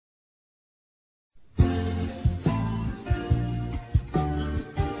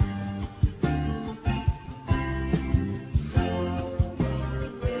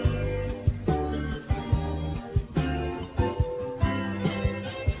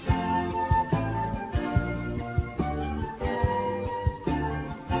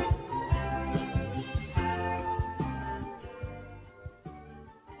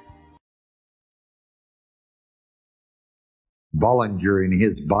Bollinger in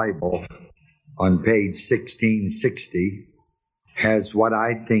his Bible on page 1660 has what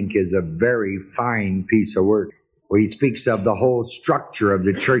I think is a very fine piece of work, where he speaks of the whole structure of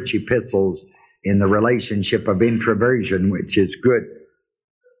the church epistles in the relationship of introversion, which is good.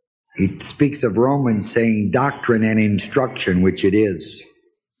 He speaks of Romans saying doctrine and instruction, which it is.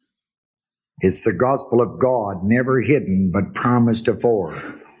 It's the gospel of God, never hidden, but promised afore.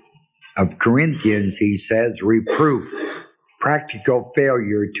 Of Corinthians, he says, reproof, practical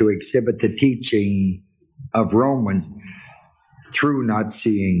failure to exhibit the teaching of Romans through not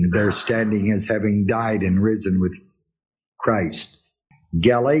seeing their standing as having died and risen with Christ.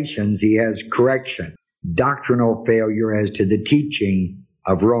 Galatians, he has correction, doctrinal failure as to the teaching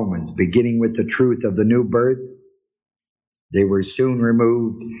of Romans, beginning with the truth of the new birth. They were soon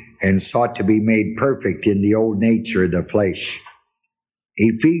removed and sought to be made perfect in the old nature, the flesh.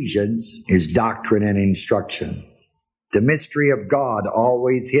 Ephesians is doctrine and instruction. The mystery of God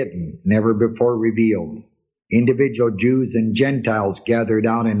always hidden, never before revealed. Individual Jews and Gentiles gathered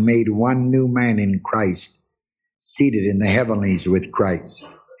out and made one new man in Christ, seated in the heavenlies with Christ.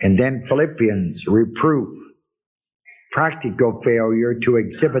 And then Philippians, reproof, practical failure to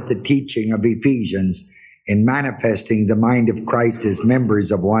exhibit the teaching of Ephesians in manifesting the mind of Christ as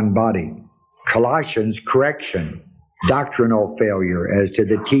members of one body. Colossians, correction, doctrinal failure as to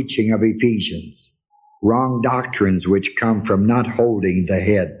the teaching of Ephesians, wrong doctrines which come from not holding the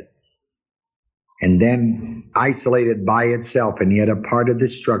head. And then, isolated by itself and yet a part of the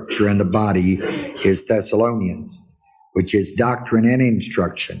structure and the body, is Thessalonians, which is doctrine and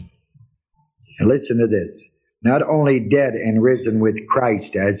instruction. And listen to this. Not only dead and risen with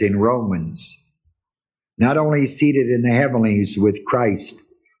Christ, as in Romans, not only seated in the heavenlies with Christ,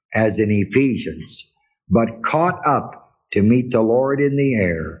 as in Ephesians, but caught up to meet the Lord in the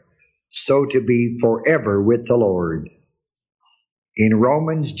air, so to be forever with the Lord. In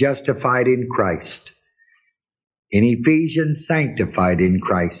Romans, justified in Christ. In Ephesians, sanctified in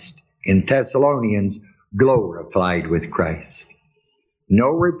Christ. In Thessalonians, glorified with Christ. No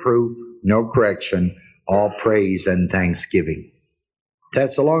reproof, no correction, all praise and thanksgiving.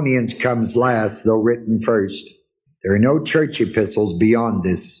 Thessalonians comes last, though written first. There are no church epistles beyond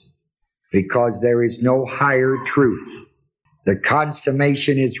this, because there is no higher truth. The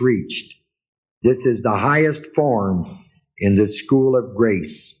consummation is reached. This is the highest form in the school of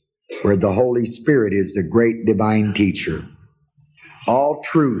grace, where the Holy Spirit is the great divine teacher. All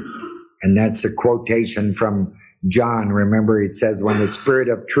truth, and that's a quotation from John. Remember, it says, when the Spirit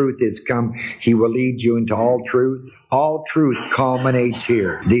of truth is come, he will lead you into all truth. All truth culminates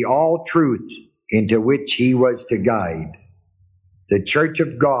here. The all truth into which he was to guide. The church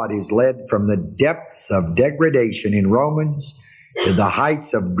of God is led from the depths of degradation in Romans to the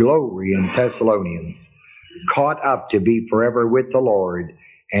heights of glory in Thessalonians, caught up to be forever with the Lord,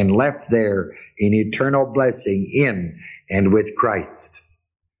 and left there in eternal blessing in and with Christ.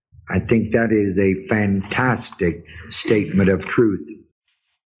 I think that is a fantastic statement of truth.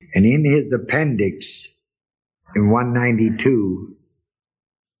 And in his appendix, in 192,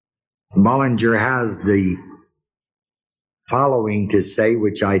 Bollinger has the following to say,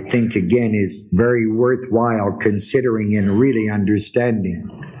 which I think again is very worthwhile considering and really understanding.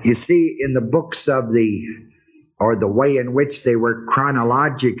 You see, in the books of the way in which they were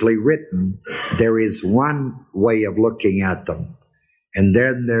chronologically written, there is one way of looking at them. And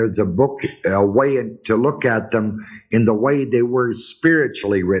then there's a way to look at them in the way they were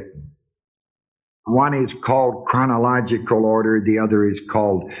spiritually written. One is called chronological order, the other is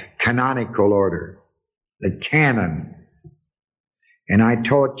called canonical order, the canon. And I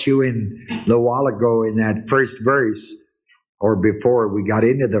taught you a little while ago in that first verse, or before we got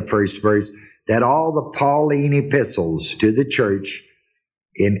into the first verse, that all the Pauline epistles to the church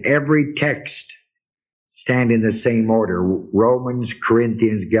in every text stand in the same order: Romans,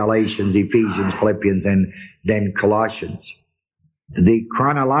 Corinthians, Galatians, Ephesians, Philippians, and then Colossians. The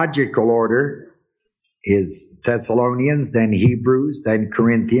chronological order is Thessalonians, then Hebrews, then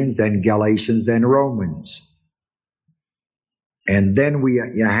Corinthians, then Galatians, then Romans. And then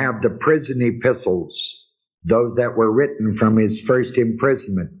you have the prison epistles, those that were written from his first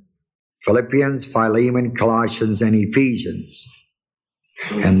imprisonment: Philippians, Philemon, Colossians, and Ephesians.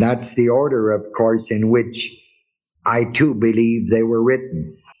 And that's the order, of course, in which I too believe they were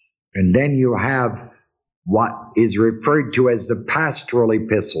written. And then you have what is referred to as the pastoral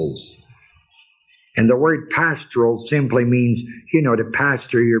epistles. And the word pastoral simply means, to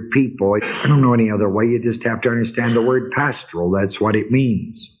pastor your people. I don't know any other way. You just have to understand the word pastoral. That's what it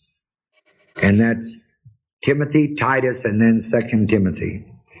means. And that's Timothy, Titus, and then 2 Timothy.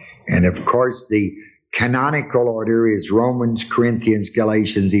 And of course, the Canonical order is Romans, Corinthians,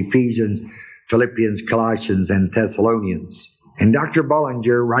 Galatians, Ephesians, Philippians, Colossians, and Thessalonians. And Dr.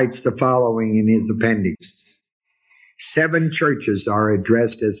 Bullinger writes the following in his appendix. 7 churches are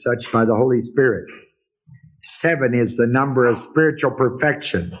addressed as such by the Holy Spirit. 7 is the number of spiritual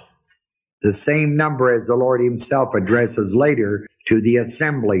perfection, the same number as the Lord himself addresses later to the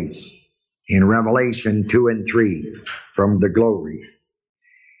assemblies in Revelation 2 and 3 from the glory.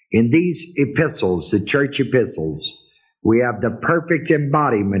 In these epistles, the church epistles, we have the perfect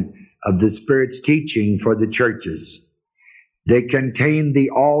embodiment of the Spirit's teaching for the churches. They contain the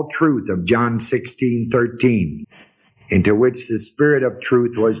all truth of John 16:13, into which the Spirit of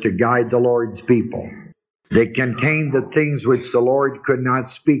truth was to guide the Lord's people. They contain the things which the Lord could not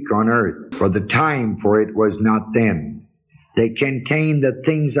speak on earth, for the time for it was not then. They contain the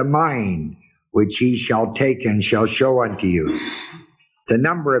things of mind, which he shall take and shall show unto you. The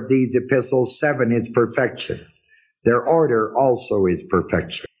number of these epistles, 7, is perfection. Their order also is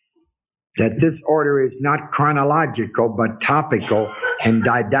perfection. That this order is not chronological but topical and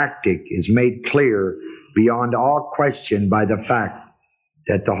didactic is made clear beyond all question by the fact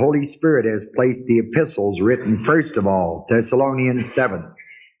that the Holy Spirit has placed the epistles written first of all, Thessalonians 7,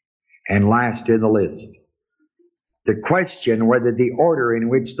 and last in the list. The question whether the order in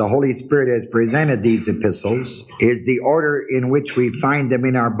which the Holy Spirit has presented these epistles is the order in which we find them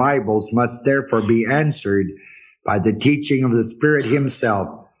in our Bibles must therefore be answered by the teaching of the Spirit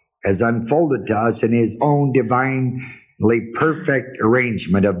himself as unfolded to us in his own divinely perfect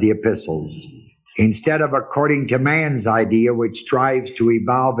arrangement of the epistles, instead of according to man's idea, which strives to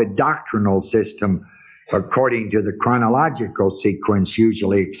evolve a doctrinal system according to the chronological sequence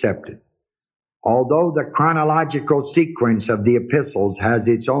usually accepted. Although the chronological sequence of the epistles has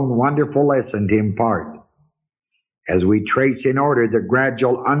its own wonderful lesson to impart, as we trace in order the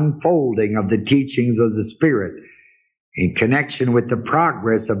gradual unfolding of the teachings of the Spirit in connection with the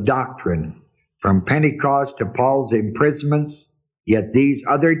progress of doctrine from Pentecost to Paul's imprisonments, yet these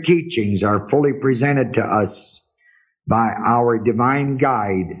other teachings are fully presented to us by our divine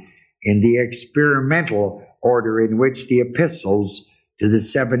guide in the experimental order in which the epistles to the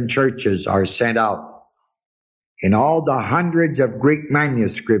 7 churches are sent out. In all the hundreds of Greek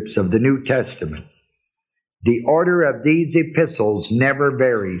manuscripts of the New Testament, the order of these epistles never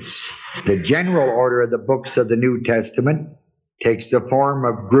varies. The general order of the books of the New Testament takes the form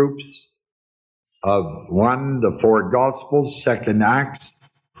of groups of 1, the 4 Gospels, 2nd, Acts,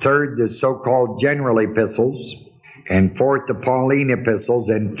 3rd, the so-called general epistles, and 4th, the Pauline epistles,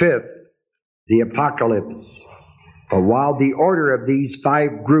 and 5th, the Apocalypse. But while the order of these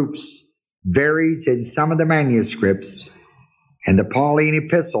 5 groups varies in some of the manuscripts, and the Pauline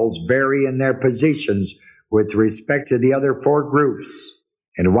epistles vary in their positions with respect to the other 4 groups,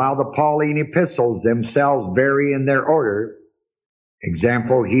 and while the Pauline epistles themselves vary in their order,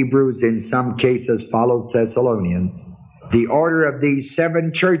 example, Hebrews in some cases follows Thessalonians, the order of these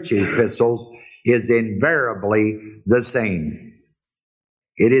 7 church epistles is invariably the same.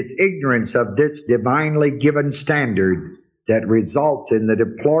 It is ignorance of this divinely given standard that results in the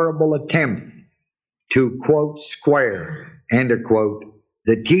deplorable attempts to, quote, square, end of quote,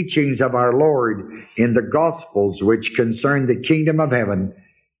 the teachings of our Lord in the Gospels which concern the kingdom of heaven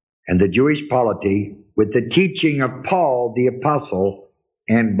and the Jewish polity with the teaching of Paul the apostle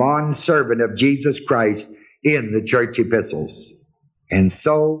and bondservant of Jesus Christ in the church epistles. And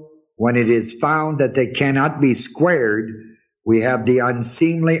so, when it is found that they cannot be squared, we have the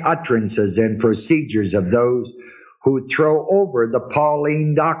unseemly utterances and procedures of those who throw over the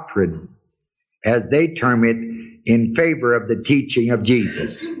Pauline doctrine, as they term it, in favor of the teaching of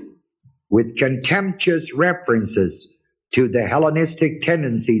Jesus, with contemptuous references to the Hellenistic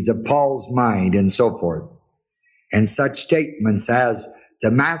tendencies of Paul's mind and so forth, and such statements as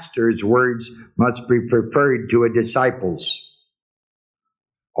the Master's words must be preferred to a disciple's,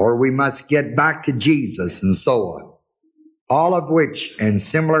 or we must get back to Jesus, and so on. All of which and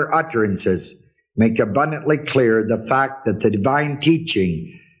similar utterances make abundantly clear the fact that the divine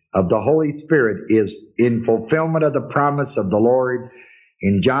teaching of the Holy Spirit is in fulfillment of the promise of the Lord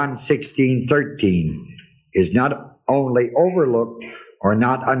in John 16:13, is not only overlooked or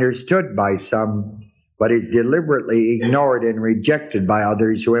not understood by some, but is deliberately ignored and rejected by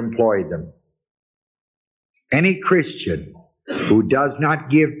others who employ them. Any Christian who does not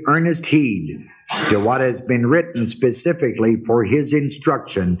give earnest heed to what has been written specifically for his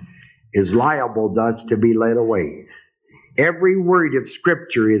instruction is liable thus to be led away. Every word of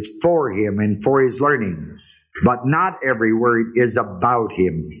Scripture is for him and for his learning, but not every word is about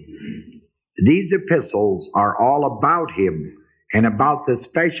him. These epistles are all about him and about the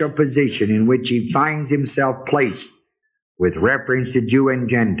special position in which he finds himself placed with reference to Jew and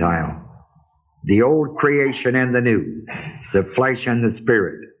Gentile, the old creation and the new, the flesh and the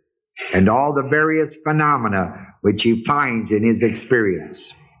spirit, and all the various phenomena which he finds in his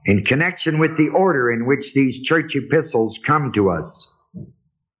experience. In connection with the order in which these church epistles come to us,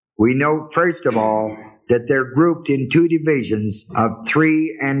 we note first of all that they're grouped in two divisions of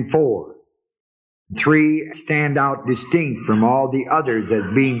 3 and 4. 3 stand out distinct from all the others as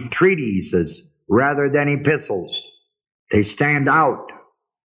being treatises rather than epistles. They stand out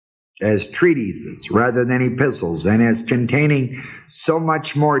as treatises rather than epistles, and as containing so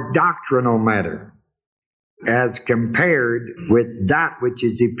much more doctrinal matter as compared with that which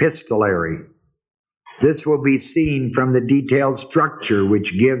is epistolary. This will be seen from the detailed structure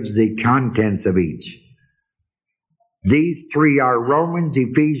which gives the contents of each. These 3 are Romans,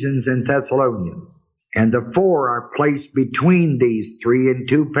 Ephesians, and Thessalonians, and the 4 are placed between these 3 in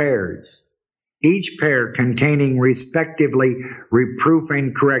 2 pairs, each pair containing respectively reproof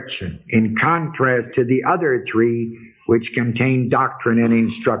and correction, in contrast to the other 3 which contain doctrine and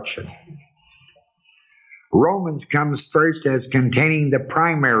instruction. Romans comes first as containing the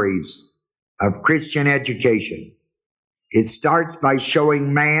primaries of Christian education. It starts by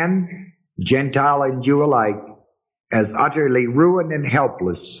showing man, Gentile and Jew alike, as utterly ruined and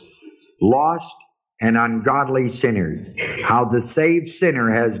helpless, lost and ungodly sinners. How the saved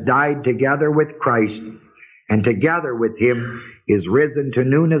sinner has died together with Christ, and together with him is risen to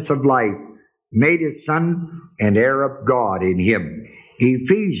newness of life, made a son and heir of God in him.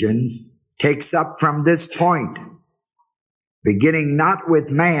 Ephesians takes up from this point, beginning not with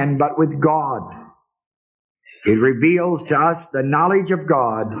man but with God. It reveals to us the knowledge of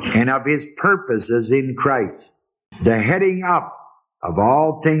God and of his purposes in Christ, the heading up of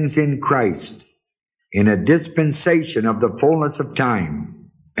all things in Christ, in a dispensation of the fullness of time,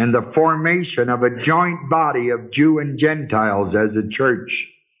 and the formation of a joint body of Jew and Gentiles as a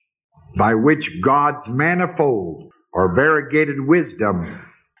church, by which God's manifold or variegated wisdom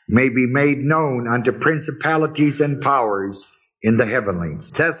may be made known unto principalities and powers in the heavenlies.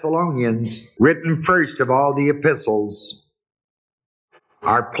 Thessalonians, written first of all the epistles,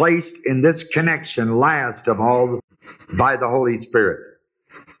 are placed in this connection last of all by the Holy Spirit.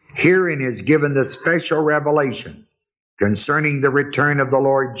 Herein is given the special revelation concerning the return of the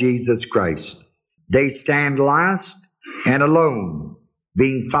Lord Jesus Christ. They stand last and alone,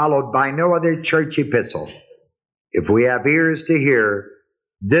 being followed by no other church epistle. If we have ears to hear,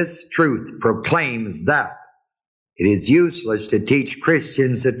 this truth proclaims that it is useless to teach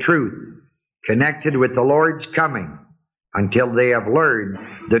Christians the truth connected with the Lord's coming until they have learned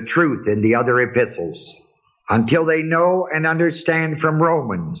the truth in the other epistles, until they know and understand from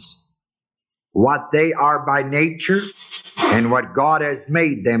Romans what they are by nature and what God has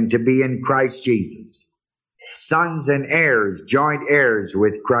made them to be in Christ Jesus, sons and heirs, joint heirs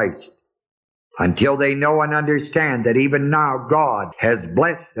with Christ, until they know and understand that even now God has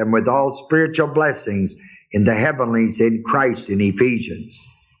blessed them with all spiritual blessings in the heavenlies in Christ in Ephesians.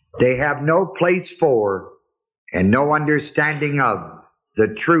 They have no place for and no understanding of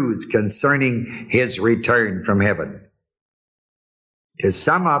the truths concerning his return from heaven. To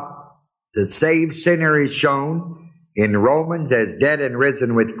sum up, the saved sinner is shown in Romans as dead and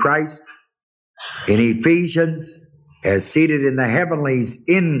risen with Christ, in Ephesians as seated in the heavenlies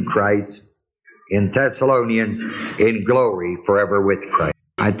in Christ, in Thessalonians in glory forever with Christ.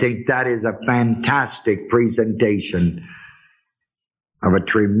 I think that is a fantastic presentation of a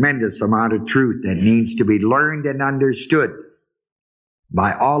tremendous amount of truth that needs to be learned and understood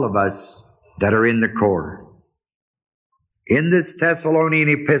by all of us that are in the core. In this Thessalonian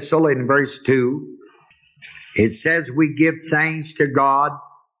epistle, in verse 2, it says we give thanks to God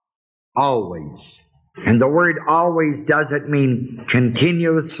always. And the word always doesn't mean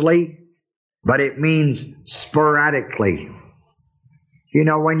continuously, but it means sporadically. You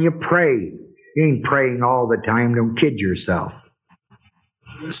know, when you pray, you ain't praying all the time. Don't kid yourself.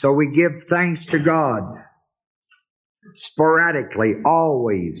 So we give thanks to God sporadically,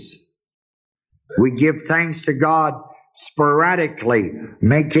 always. We give thanks to God sporadically,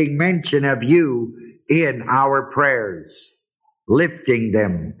 making mention of you in our prayers, lifting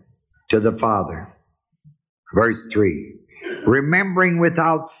them to the Father. Verse 3, remembering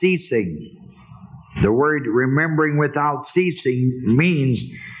without ceasing. The word remembering without ceasing means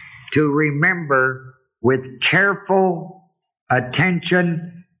to remember with careful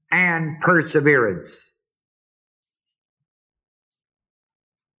attention and perseverance.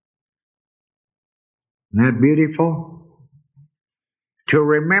 Isn't that beautiful? To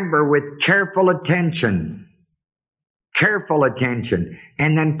remember with careful attention, careful attention.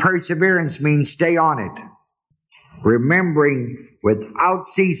 And then perseverance means stay on it. Remembering without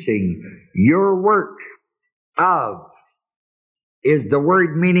ceasing your work of is the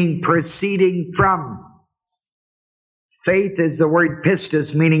word meaning proceeding from. Faith is the word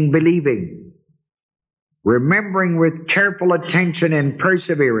pistis, meaning believing. Remembering with careful attention and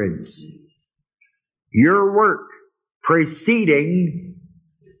perseverance your work proceeding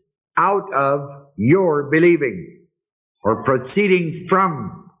out of your believing, or proceeding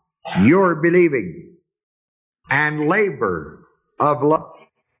from your believing, and labor of love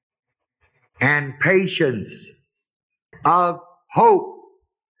and patience of hope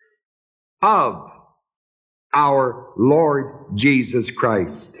of our Lord Jesus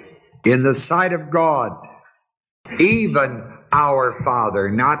Christ in the sight of God, even our Father,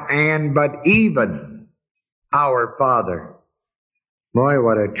 not and, but even our Father. Boy,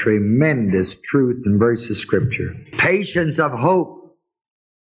 what a tremendous truth and verse of Scripture. Patience of hope.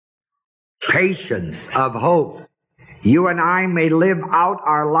 Patience of hope. You and I may live out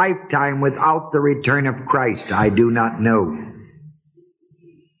our lifetime without the return of Christ. I do not know.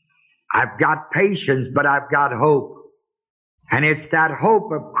 I've got patience, but I've got hope. And it's that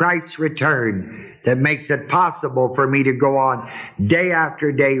hope of Christ's return that makes it possible for me to go on day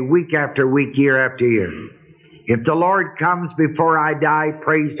after day, week after week, year after year. If the Lord comes before I die,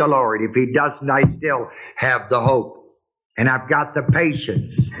 praise the Lord. If He doesn't, I still have the hope. And I've got the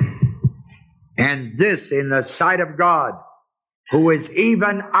patience. And this in the sight of God, who is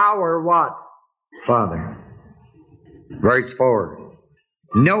even our what? Father. Verse 4.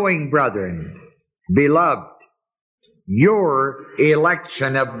 Knowing, brethren, beloved, your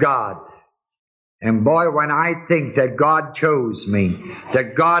election of God. And boy, when I think that God chose me,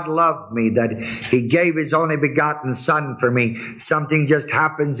 that God loved me, that He gave His only begotten Son for me, something just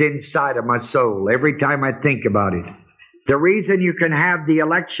happens inside of my soul every time I think about it. The reason you can have the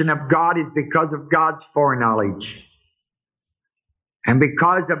election of God is because of God's foreknowledge. And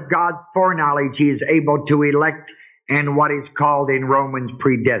because of God's foreknowledge, He is able to elect and what is called in Romans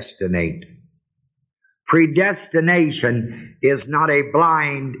predestinate. Predestination is not a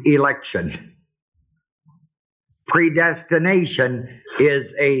blind election. Predestination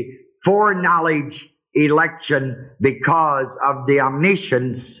is a foreknowledge election because of the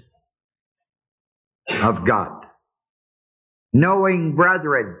omniscience of God. Knowing,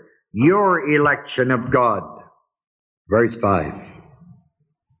 brethren, your election of God. Verse 5.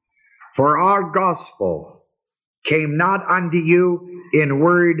 For our gospel came not unto you in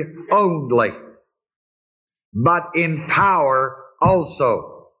word only, but in power also.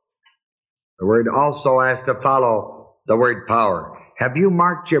 The word also has to follow the word power. Have you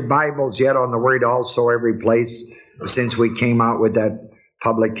marked your Bibles yet on the word also every place since we came out with that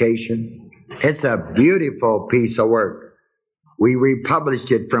publication? It's a beautiful piece of work. We republished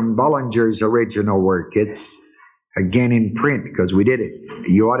it from Bullinger's original work. It's again in print because we did it.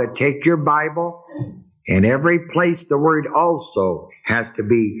 You ought to take your Bible, and every place the word also has to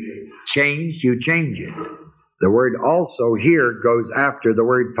be changed, you change it. The word also here goes after the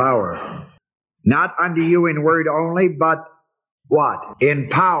word power. Not unto you in word only, but what? In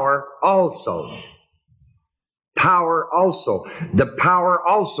power also. Power also. The power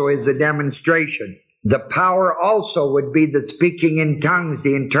also is a demonstration. The power also would be the speaking in tongues,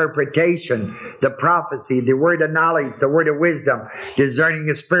 the interpretation, the prophecy, the word of knowledge, the word of wisdom, discerning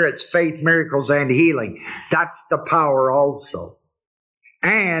of spirits, faith, miracles, and healing. That's the power also.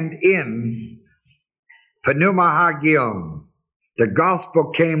 And in pneuma hagion, the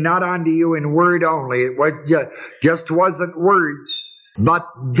gospel came not unto you in word only. It was just wasn't words, but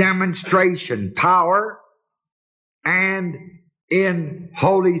demonstration, power, and in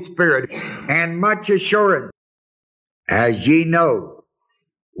Holy Spirit, and much assurance, as ye know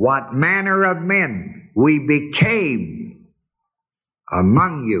what manner of men we became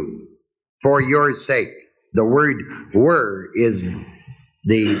among you for your sake. The word were is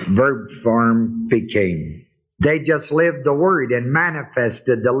the verb form became. They just lived the word and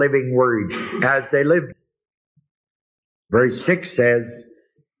manifested the living word as they lived. Verse 6 says,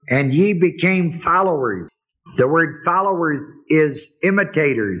 and ye became followers. The word followers is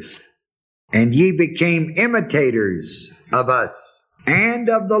imitators. And ye became imitators of us and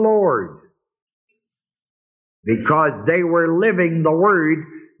of the Lord, because they were living the word.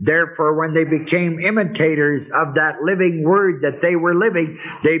 Therefore, when they became imitators of that living word that they were living,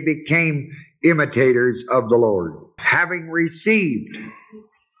 they became imitators of the Lord. Having received,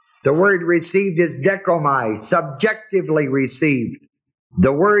 the word received is dekomai, subjectively received.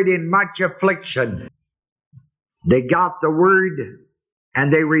 The word in much affliction. They got the word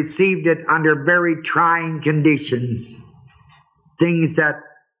and they received it under very trying conditions. things that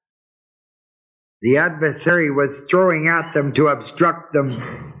the adversary was throwing at them to obstruct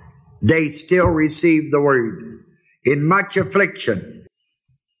them, they still received the word. In much affliction.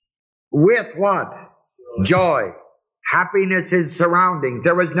 With what? Joy. Happiness is surroundings.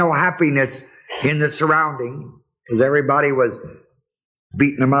 There was no happiness in the surrounding because everybody was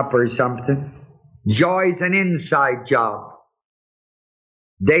beating them up or something. Joy's an inside job.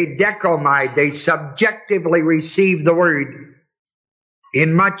 They decomide, they subjectively receive the word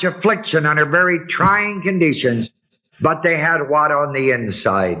in much affliction under very trying conditions, but they had what on the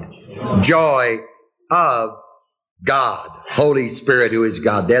inside? Joy of God. Holy Spirit who is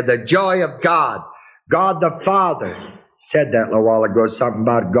God. They had the joy of God. God the Father. Said that a little while ago, something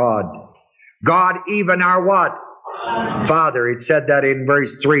about God. God even our what? Father. It said that in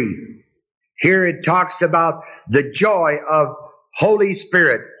verse 3. Here it talks about the joy of Holy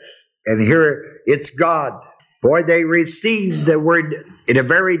Spirit. And here it's God. Boy, they received the word in a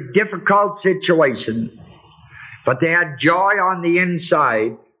very difficult situation. But they had joy on the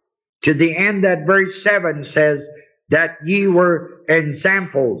inside. To the end that verse 7 says that ye were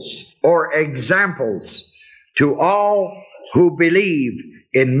examples to all who believe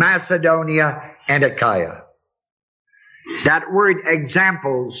in Macedonia and Achaia. That word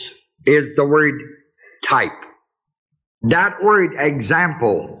examples is the word type. That word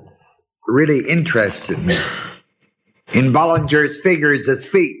example really interested me. In Bollinger's Figures of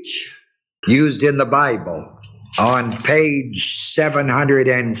Speech, used in the Bible, on page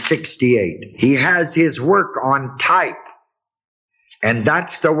 768, he has his work on type. And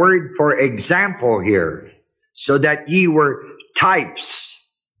that's the word for example here. So that ye were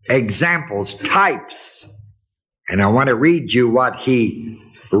types, examples, types. And I want to read you what he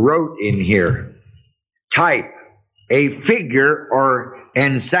wrote in here. Type, a figure or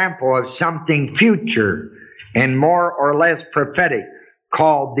ensample of something future and more or less prophetic,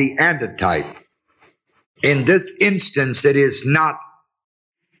 called the antitype. In this instance, it is not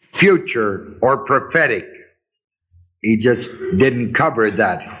future or prophetic. He just didn't cover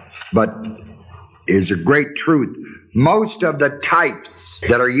that, but is a great truth. Most of the types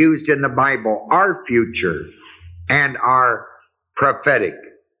that are used in the Bible are future and are prophetic.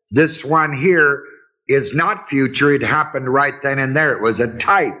 This one here is not future. It happened right then and there. It was a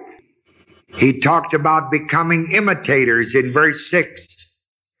type. He talked about becoming imitators in verse 6.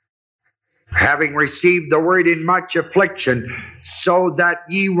 Having received the word in much affliction, so that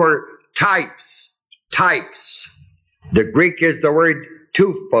ye were types. Types. The Greek is the word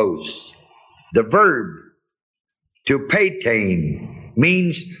tupos. The verb to patain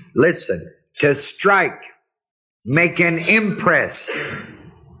means, listen, to strike, make an impress.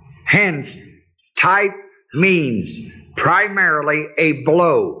 Hence, type means primarily a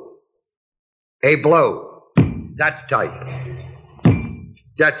blow. A blow. That's type.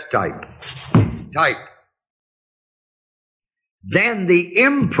 That's type. Type. Then the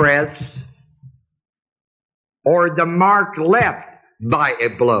impress or the mark left by a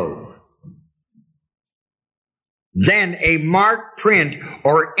blow. Then a mark, print,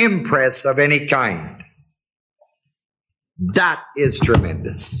 or impress of any kind. That is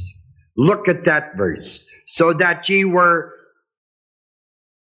tremendous. Look at that verse. So that ye were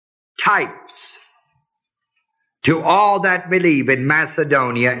types to all that believe in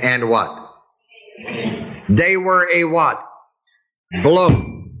Macedonia and what? They were a what?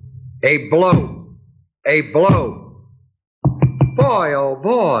 Blow. A blow. A blow. Boy, oh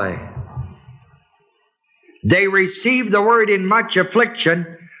boy. They received the word in much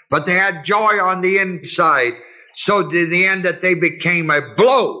affliction, but they had joy on the inside. So to the end that they became a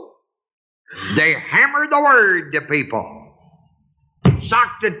blow. They hammered the word to people.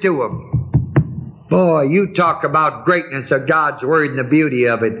 Socked it to them. Boy, you talk about greatness of God's word and the beauty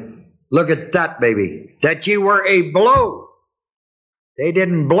of it. Look at that, baby. That you were a blow. They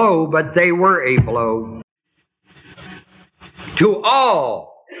didn't blow, but they were a blow. To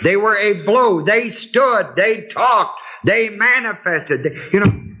all. They were a blow. They stood. They talked. They manifested.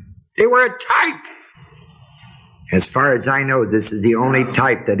 They were a type. As far as I know, this is the only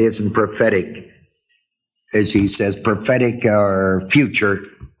type that isn't prophetic. As he says, prophetic or future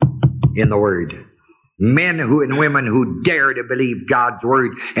in the word. Men who and women who dare to believe God's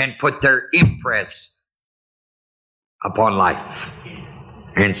word and put their impress upon life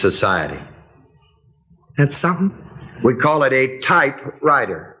and society. That's something. We call it a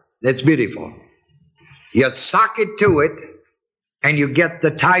typewriter. That's beautiful. You sock it to it and you get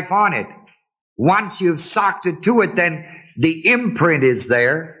the type on it. Once you've socked it to it, then the imprint is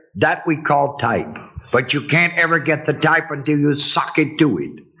there. That we call type. But you can't ever get the type until you sock it to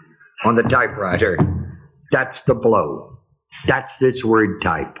it on the typewriter. That's the blow. That's this word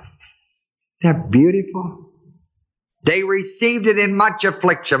type. Isn't that beautiful? They received it in much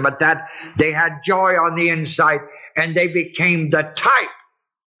affliction, but that they had joy on the inside, and they became the type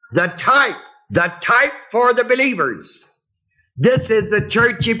for the believers. This is a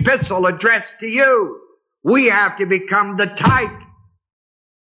church epistle addressed to you. We have to become the type.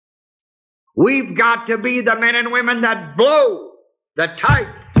 We've got to be the men and women that blow the type.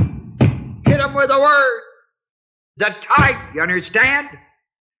 Hit them with a word. The type, you understand?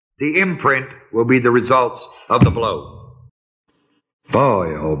 The imprint will be the results of the blow.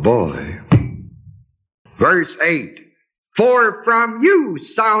 Boy, oh boy. Verse 8. For from you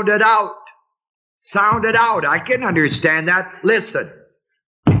sounded out. Sounded out. I can understand that. Listen.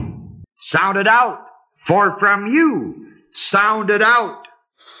 Sounded out. For from you sounded out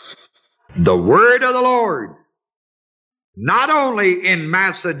the word of the Lord. Not only in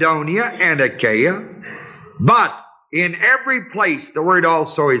Macedonia and Achaia, but in every place. The word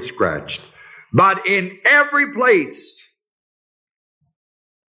also is scratched. But in every place.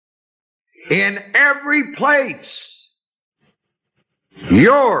 In every place.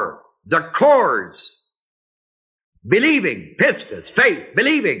 You're the cores. Believing. Pistis. Faith.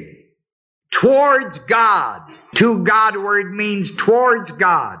 Believing. Towards God. To God word means towards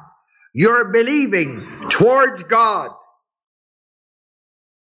God. You're believing towards God.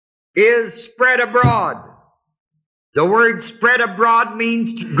 Is spread abroad. The word spread abroad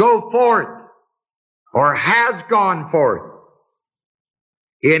means to go forth, or has gone forth.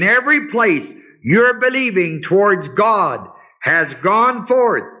 In every place, your believing towards God has gone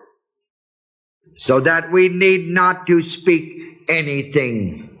forth, so that we need not to speak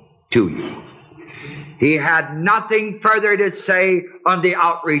anything to you. He had nothing further to say on the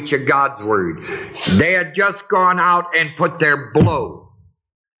outreach of God's word. They had just gone out and put their blow,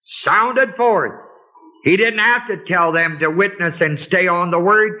 sounded forth. He didn't have to tell them to witness and stay on the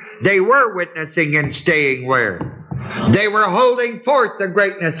word. They were witnessing and staying where? They were holding forth the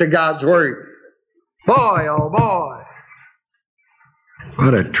greatness of God's word. Boy, oh boy.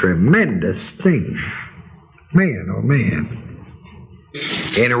 What a tremendous thing. Man, oh man.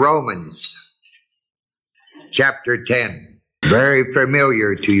 In Romans chapter 10, very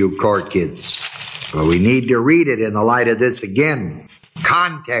familiar to you core kids. But we need to read it in the light of this again.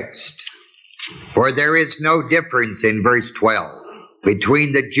 Context. For there is no difference in verse 12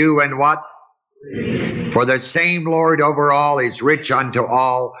 between the Jew and what? For the same Lord over all is rich unto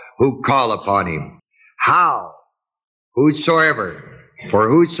all who call upon him. How? Whosoever, for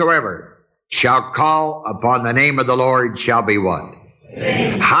whosoever shall call upon the name of the Lord shall be what?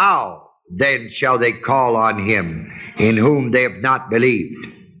 Saved. How then shall they call on him in whom they have not believed?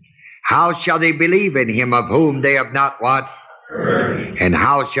 How shall they believe in him of whom they have not what? And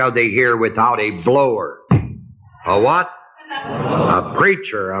how shall they hear without a blower? A what? A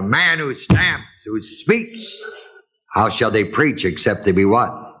preacher, a man who stamps, who speaks. How shall they preach except they be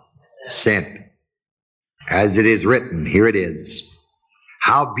what? Sent. As it is written, here it is.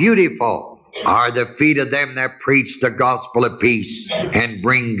 How beautiful are the feet of them that preach the gospel of peace and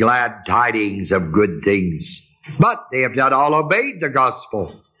bring glad tidings of good things. But they have not all obeyed the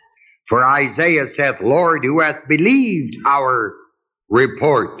gospel. For Isaiah saith, Lord, who hath believed our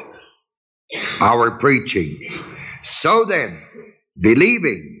report, our preaching? So then,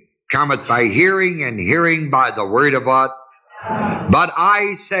 believing cometh by hearing, and hearing by the word of what? But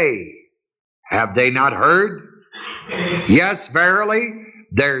I say, have they not heard? Yes, verily,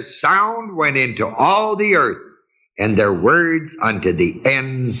 their sound went into all the earth, and their words unto the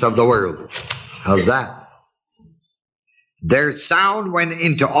ends of the world. How's that? Their sound went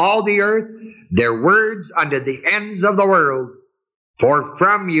into all the earth, their words unto the ends of the world. For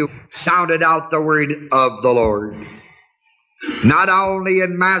from you sounded out the word of the Lord. Not only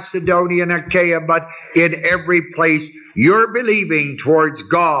in Macedonia and Achaia, but in every place your believing towards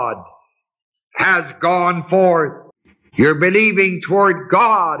God has gone forth. Your believing toward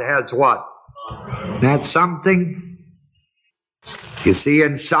God has what? That's something. You see,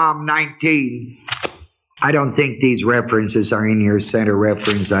 in Psalm 19, I don't think these references are in your center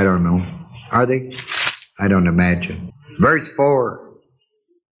reference. I don't know. Are they? I don't imagine. Verse 4.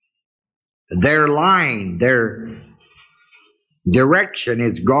 Their line, their direction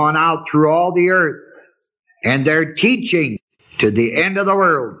is gone out through all the earth, and their teaching to the end of the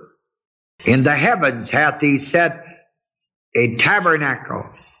world. In the heavens hath he set a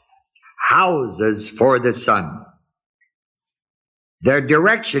tabernacle, houses for the sun. Their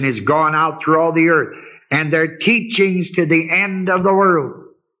direction is gone out through all the earth, and their teachings to the end of the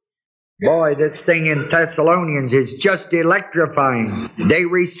world. Boy, this thing in Thessalonians is just electrifying. They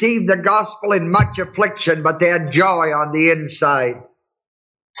received the gospel in much affliction, but they had joy on the inside.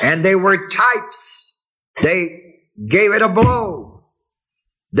 And they were types. They gave it a blow.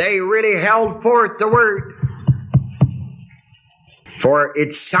 They really held forth the word. For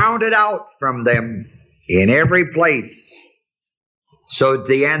it sounded out from them in every place. So at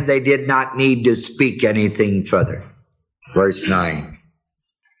the end they did not need to speak anything further. Verse 9.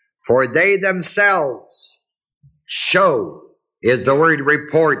 For they themselves show, is the word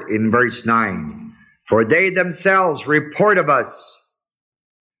report in verse 9. For they themselves report of us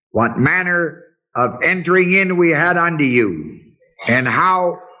what manner of entering in we had unto you, and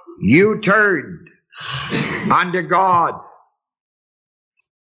how you turned unto God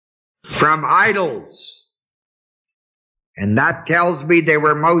from idols. And that tells me they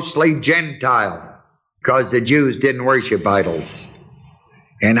were mostly Gentile, because the Jews didn't worship idols.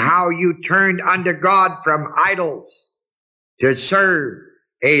 And how you turned unto God from idols to serve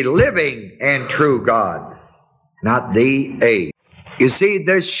a living and true God, not the. You see,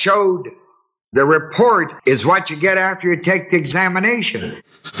 this showed the report is what you get after you take the examination.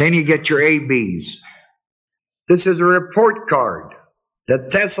 Then you get your ABs. This is a report card. The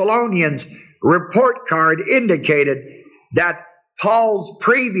Thessalonians report card indicated that Paul's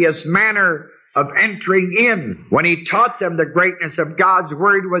previous manner of entering in, when he taught them the greatness of God's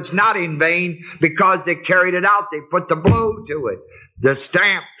word, was not in vain, because they carried it out. They put the blow to it, the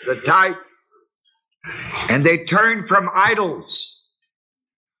stamp, the type. And they turned from idols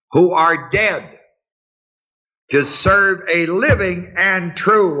who are dead to serve a living and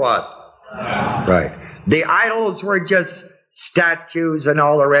true what? Right. The idols were just statues and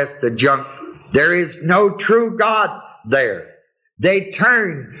all the rest, the junk. There is no true God there. They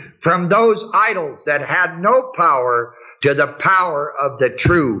turned from those idols that had no power to the power of the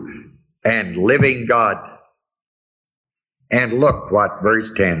true and living God. And look what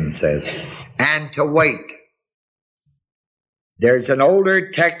verse 10 says. And to wait. There's an older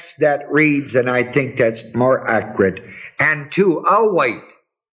text that reads, and I think that's more accurate, and to await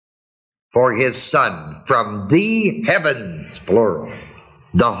for his Son from the heavens, plural,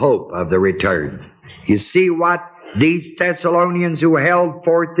 the hope of the return. You see what these Thessalonians who held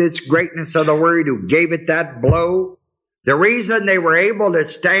forth this greatness of the word, who gave it that blow, the reason they were able to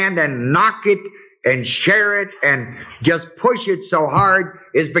stand and knock it and share it and just push it so hard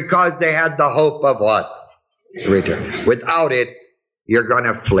is because they had the hope of what? Return. Without it, you're going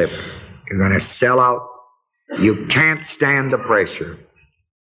to flip. You're going to sell out. You can't stand the pressure.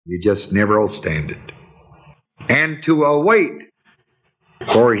 You just never will stand it. And to await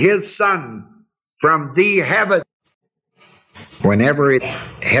for his Son from the heaven. Whenever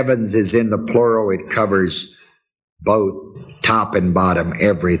heavens is in the plural, it covers both top and bottom,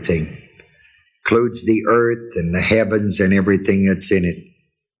 everything. Includes the earth and the heavens and everything that's in it.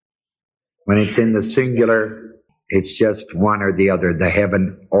 When it's in the singular, it's just one or the other, the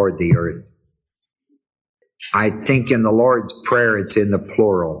heaven or the earth. I think in the Lord's Prayer it's in the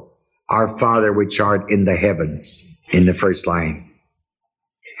plural. Our Father which art in the heavens, in the first line.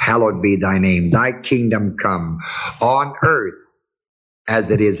 Hallowed be thy name. Thy kingdom come on earth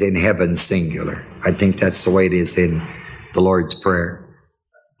as it is in heaven, singular. I think that's the way it is in the Lord's Prayer.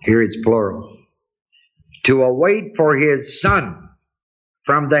 Here it's plural. To await for his Son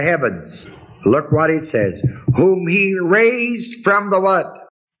from the heavens. Look what it says. Whom he raised from the what?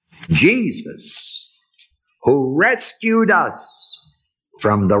 Jesus, who rescued us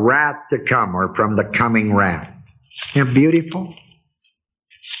from the wrath to come, or from the coming wrath. Isn't that beautiful?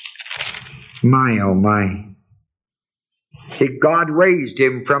 My, oh my. See, God raised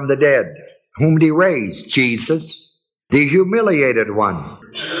him from the dead. Whom did he raise? Jesus, the humiliated one.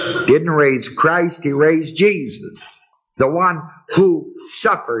 Didn't raise Christ, he raised Jesus. The one who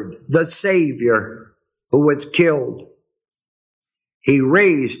suffered, the Savior who was killed. He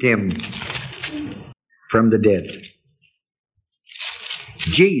raised him from the dead.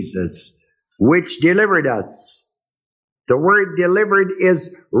 Jesus, which delivered us. The word delivered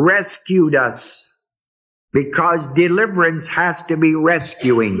is rescued us. Because deliverance has to be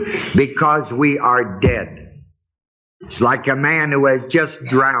rescuing, because we are dead. It's like a man who has just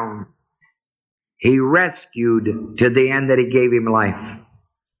drowned. He rescued to the end that he gave him life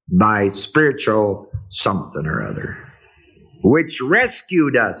by spiritual something or other, which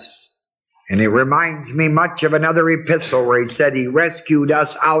rescued us. And it reminds me much of another epistle where he said he rescued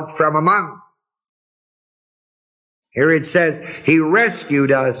us out from among. Here it says he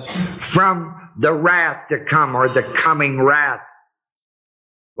rescued us from the wrath to come, or the coming wrath.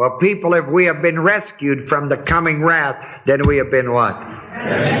 Well, people, if we have been rescued from the coming wrath, then we have been what?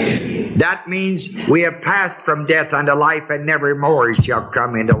 That means we have passed from death unto life, and never more shall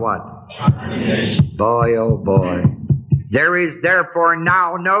come into what? Boy, oh boy. There is therefore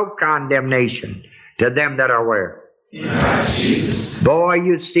now no condemnation to them that are where? In Christ Jesus. Boy,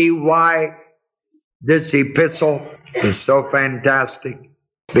 you see why this epistle is so fantastic.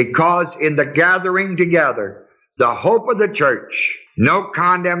 Because in the gathering together, the hope of the church, no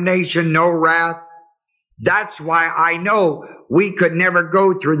condemnation, no wrath. That's why I know we could never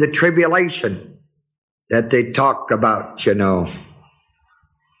go through the tribulation that they talk about, you know.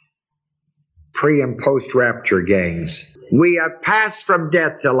 Pre- and post-rapture gangs. We have passed from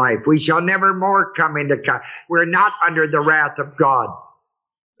death to life. We shall never more come into we're not under the wrath of God.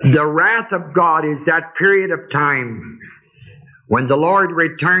 The wrath of God is that period of time when the Lord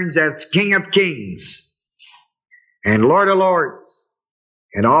returns as King of Kings and Lord of Lords,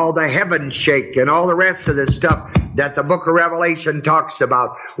 and all the heavens shake and all the rest of the stuff that the book of Revelation talks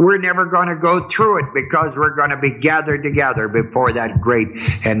about. We're never going to go through it because we're going to be gathered together before that great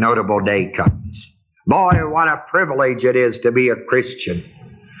and notable day comes. Boy, what a privilege it is to be a Christian.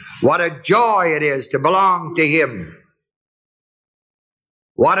 What a joy it is to belong to Him.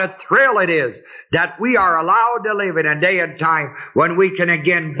 What a thrill it is that we are allowed to live in a day and time when we can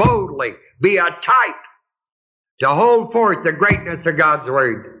again boldly be a type to hold forth the greatness of God's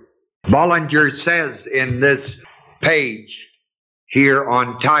Word. Bollinger says in this page here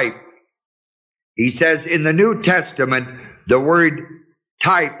on type, he says, in the New Testament, the word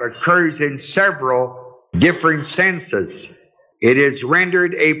type occurs in several different senses. It is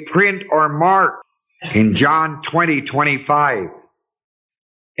rendered a print or mark in John 20:25,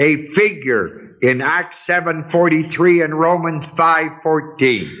 a figure in Acts 7:43 and Romans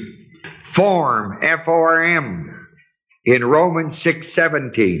 5:14, form, F-O-R-M, in Romans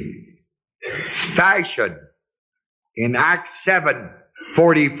 6:17, fashion in Acts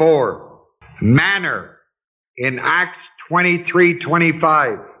 7:44, manner in Acts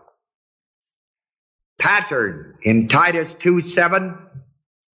 23:25, pattern in Titus 2:7,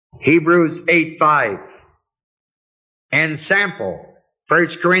 Hebrews 8:5, and sample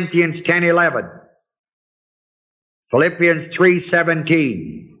 1 Corinthians 10:11, Philippians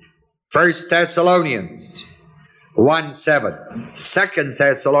 3:17, 1 Thessalonians 1:7, 2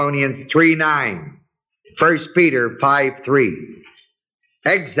 Thessalonians 3:9, 1 Peter 5:3.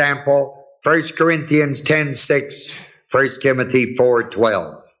 Example, 1 Corinthians 10:6, 1 Timothy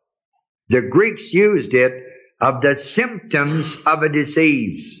 4:12. The Greeks used it of the symptoms of a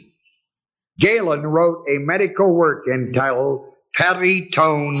disease. Galen wrote a medical work entitled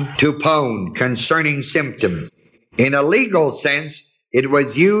Peritone Tupone concerning symptoms. In a legal sense, it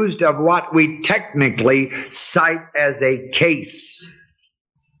was used of what we technically cite as a case.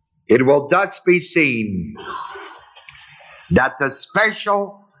 It will thus be seen that the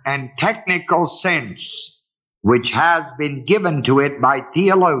special and technical sense which has been given to it by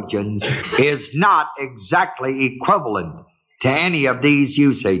theologians is not exactly equivalent to any of these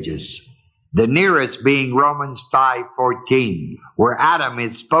usages. The nearest being Romans 5:14, where Adam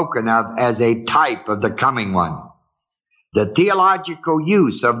is spoken of as a type of the coming one. The theological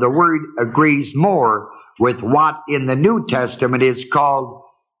use of the word agrees more with what in the New Testament is called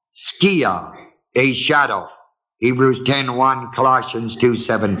skia, a shadow, Hebrews 10:1, Colossians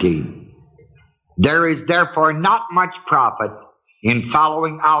 2:17. There is therefore not much profit in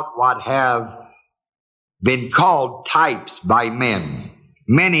following out what have been called types by men.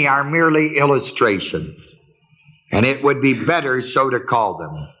 Many are merely illustrations, and it would be better so to call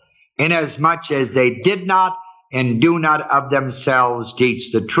them, inasmuch as they did not and do not of themselves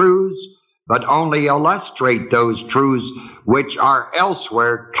teach the truths, but only illustrate those truths which are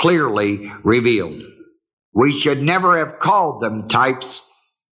elsewhere clearly revealed. We should never have called them types,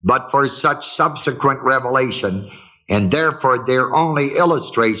 but for such subsequent revelation, and therefore they're only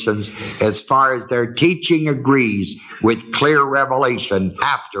illustrations as far as their teaching agrees with clear revelation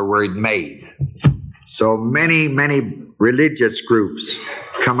afterward made. So many religious groups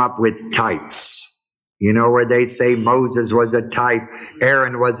come up with types. You know, where they say Moses was a type,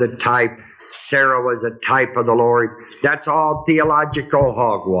 Aaron was a type, Sarah was a type of the Lord. That's all theological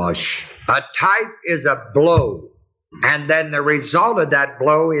hogwash. A type is a blow, and then the result of that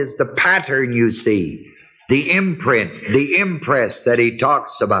blow is the pattern you see, the imprint, the impress that he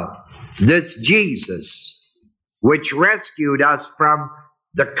talks about. This Jesus, which rescued us from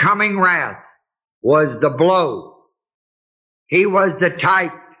the coming wrath, was the blow. He was the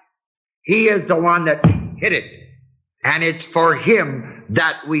type. He is the one that hit it. And it's for him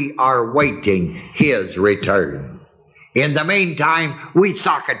that we are waiting his return. In the meantime, we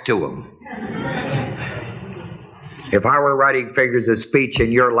sock it to him. If I were writing figures of speech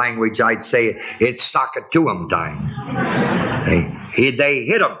in your language, I'd say it's sock-it-to-'em time. They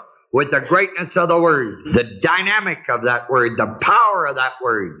hit him with the greatness of the word, the dynamic of that word, the power of that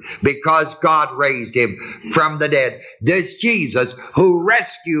word, because God raised him from the dead. This Jesus who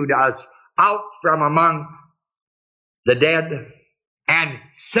rescued us out from among the dead and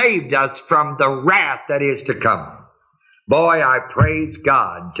saved us from the wrath that is to come. Boy, I praise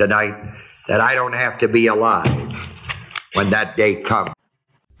God tonight that I don't have to be alive when that day comes.